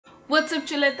What's up,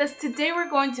 chuletas? Today we're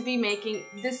going to be making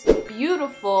this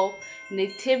beautiful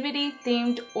nativity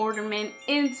themed ornament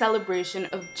in celebration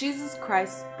of Jesus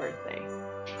Christ's birthday.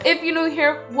 If you're new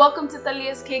here, welcome to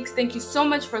Thalias Cakes. Thank you so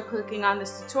much for clicking on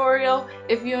this tutorial.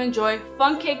 If you enjoy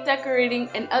fun cake decorating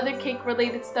and other cake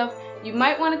related stuff, you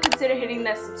might want to consider hitting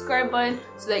that subscribe button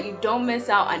so that you don't miss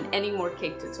out on any more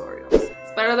cake tutorials.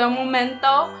 Pero de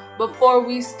momento, before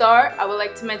we start, I would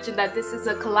like to mention that this is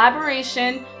a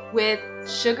collaboration with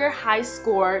Sugar High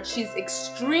Score. She's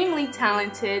extremely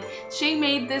talented. She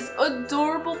made this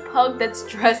adorable pug that's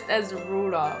dressed as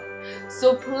Rudolph.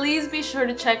 So please be sure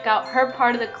to check out her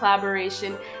part of the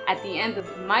collaboration at the end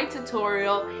of my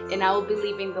tutorial, and I will be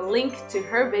leaving the link to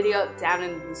her video down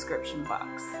in the description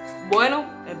box. Bueno,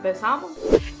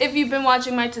 empezamos. If you've been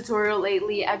watching my tutorial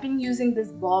lately, I've been using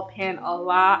this ball pen a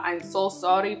lot. I'm so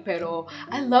sorry, pero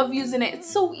I love using it.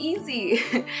 It's so easy.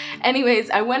 Anyways,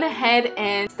 I went ahead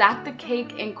and stacked the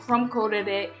cake and crumb coated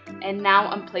it, and now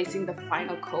I'm placing the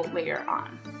final coat layer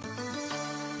on.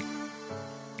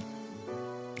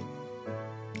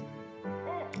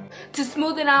 To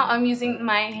smooth it out, I'm using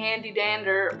my handy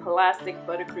dander plastic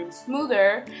buttercream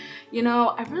smoother. You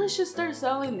know, I really should start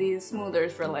selling these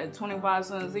smoothers for like 25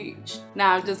 cents each.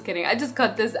 Nah, I'm just kidding. I just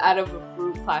cut this out of a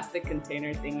fruit plastic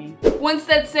container thingy. Once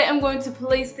that's it, I'm going to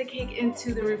place the cake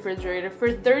into the refrigerator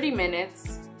for 30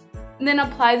 minutes. And then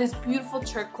apply this beautiful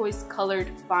turquoise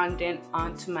colored fondant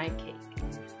onto my cake.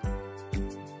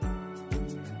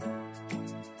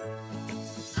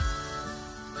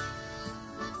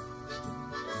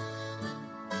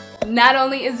 Not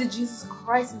only is it Jesus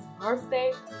Christ's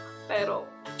birthday, pero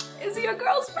it's your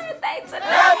girl's birthday today.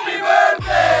 Happy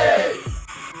birthday!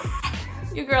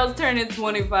 Your girl's turning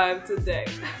 25 today.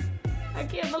 I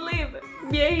can't believe it.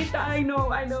 Viejita, I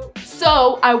know.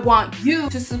 So I want you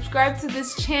to subscribe to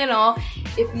this channel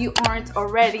if you aren't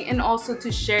already, and also to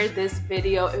share this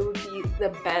video. It would be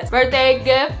the best birthday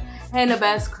gift and the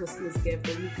best Christmas gift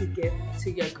that you could give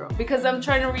to your girl. Because I'm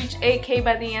trying to reach 8K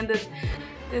by the end of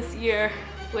this year,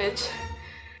 which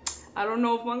I don't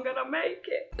know if I'm gonna make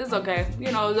it. It's okay.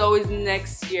 You know, it's always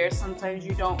next year. Sometimes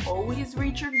you don't always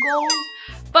reach your goals,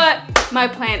 but my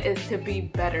plan is to be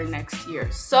better next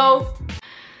year. So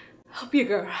help your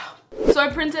girl out. So I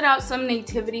printed out some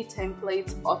nativity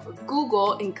templates off of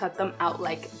Google and cut them out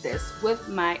like this with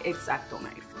my X-Acto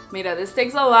knife. Mira, this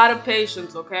takes a lot of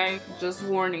patience, okay? Just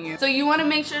warning you. So you want to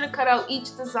make sure to cut out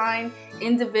each design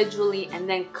individually and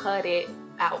then cut it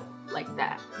out like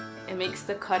that. It makes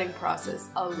the cutting process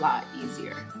a lot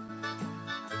easier.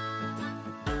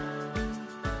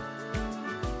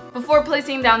 Before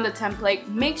placing down the template,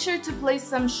 make sure to place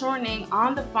some shortening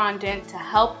on the fondant to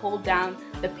help hold down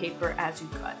the paper as you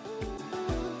cut.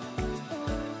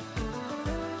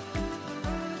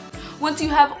 Once you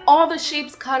have all the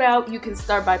shapes cut out, you can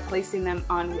start by placing them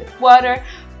on with water.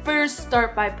 First,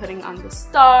 start by putting on the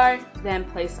star, then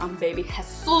place on baby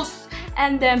Jesus,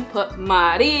 and then put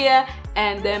Maria,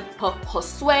 and then put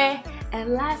Josue,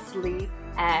 and lastly,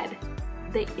 add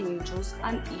the angels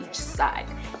on each side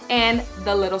and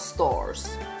the little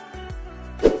stars.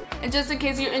 And just in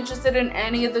case you're interested in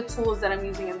any of the tools that I'm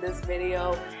using in this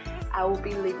video, I will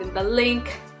be leaving the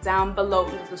link down below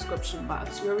in the description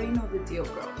box. You already know the deal,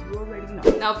 girl. You already know.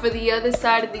 Now for the other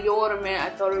side of the ornament, I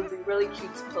thought it would be really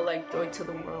cute to put like joy to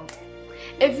the world.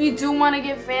 If you do want to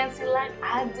get fancy like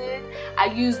I did, I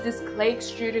used this clay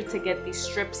extruder to get these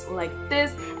strips like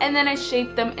this, and then I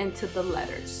shaped them into the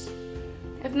letters.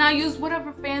 If not, use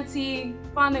whatever fancy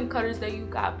fondant cutters that you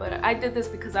got, but I did this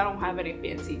because I don't have any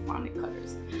fancy fondant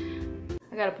cutters.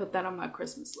 I gotta put that on my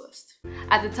Christmas list.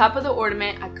 At the top of the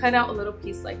ornament, I cut out a little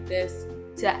piece like this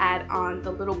to add on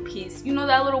the little piece. You know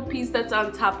that little piece that's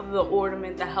on top of the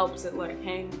ornament that helps it like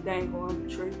hang, dangle on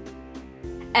the tree?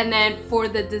 And then for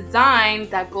the design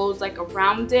that goes like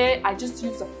around it, I just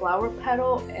used a flower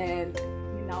petal and,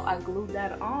 you know, I glued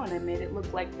that on and made it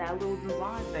look like that little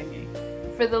design thingy.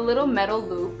 For the little metal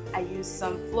loop, I used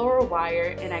some floral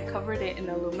wire and I covered it in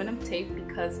aluminum tape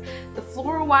because the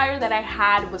floral wire that I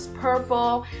had was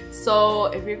purple. So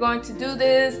if you're going to do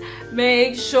this,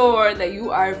 make sure that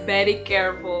you are very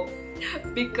careful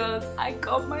because I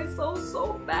cut myself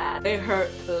so bad. It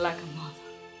hurt like a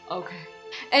mother. Okay.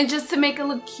 And just to make it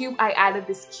look cute, I added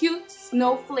this cute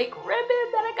snowflake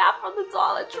ribbon that I got from the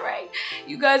Dollar Tree.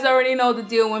 You guys already know the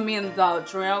deal with me and the Dollar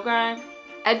Tree, okay?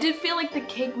 I did feel like the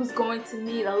cake was going to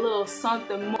need a little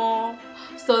something more.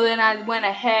 So then I went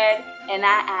ahead and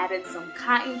I added some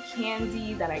cotton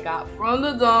candy that I got from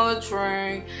the Dollar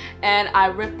Tree. And I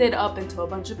ripped it up into a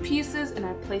bunch of pieces and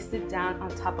I placed it down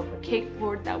on top of a cake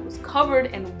board that was covered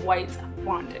in white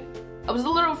fondant. I was a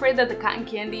little afraid that the cotton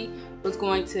candy was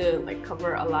going to like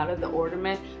cover a lot of the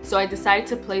ornament, so I decided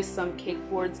to place some cake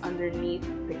boards underneath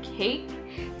the cake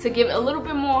to give it a little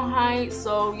bit more height,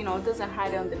 so you know it doesn't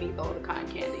hide underneath all the cotton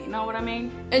candy, you know what I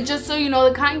mean? And just so you know,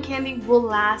 the cotton candy will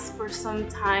last for some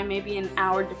time, maybe an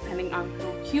hour depending on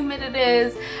how humid it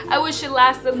is. I wish it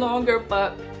lasted longer,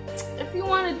 but if you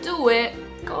want to do it,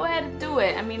 go ahead and do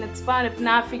it. I mean, it's fun. If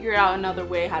not, figure out another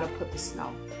way how to put the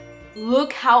snow.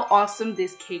 Look how awesome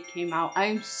this cake came out. I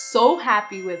am so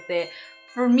happy with it.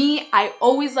 For me, I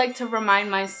always like to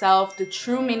remind myself the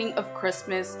true meaning of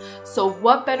Christmas. So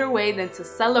what better way than to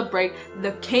celebrate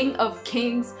the King of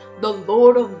Kings, the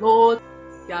Lord of Lords.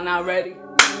 Y'all not ready?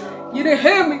 You didn't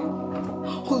hear me?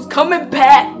 Who's coming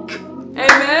back?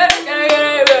 Amen?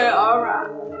 Amen. All right.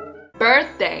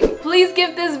 Birthday. Please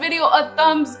give this video a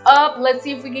thumbs up. Let's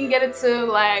see if we can get it to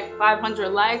like 500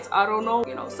 likes. I don't know,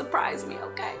 you know, surprise me,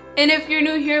 okay? And if you're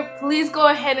new here, please go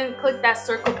ahead and click that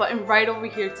circle button right over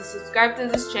here to subscribe to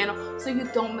this channel so you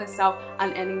don't miss out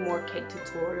on any more cake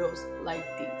tutorials like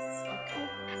these, okay?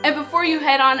 And before you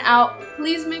head on out,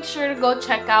 please make sure to go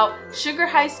check out Sugar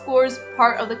High Score's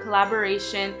part of the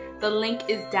collaboration. The link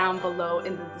is down below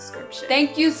in the description.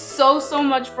 Thank you so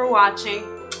much for watching.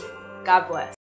 God bless.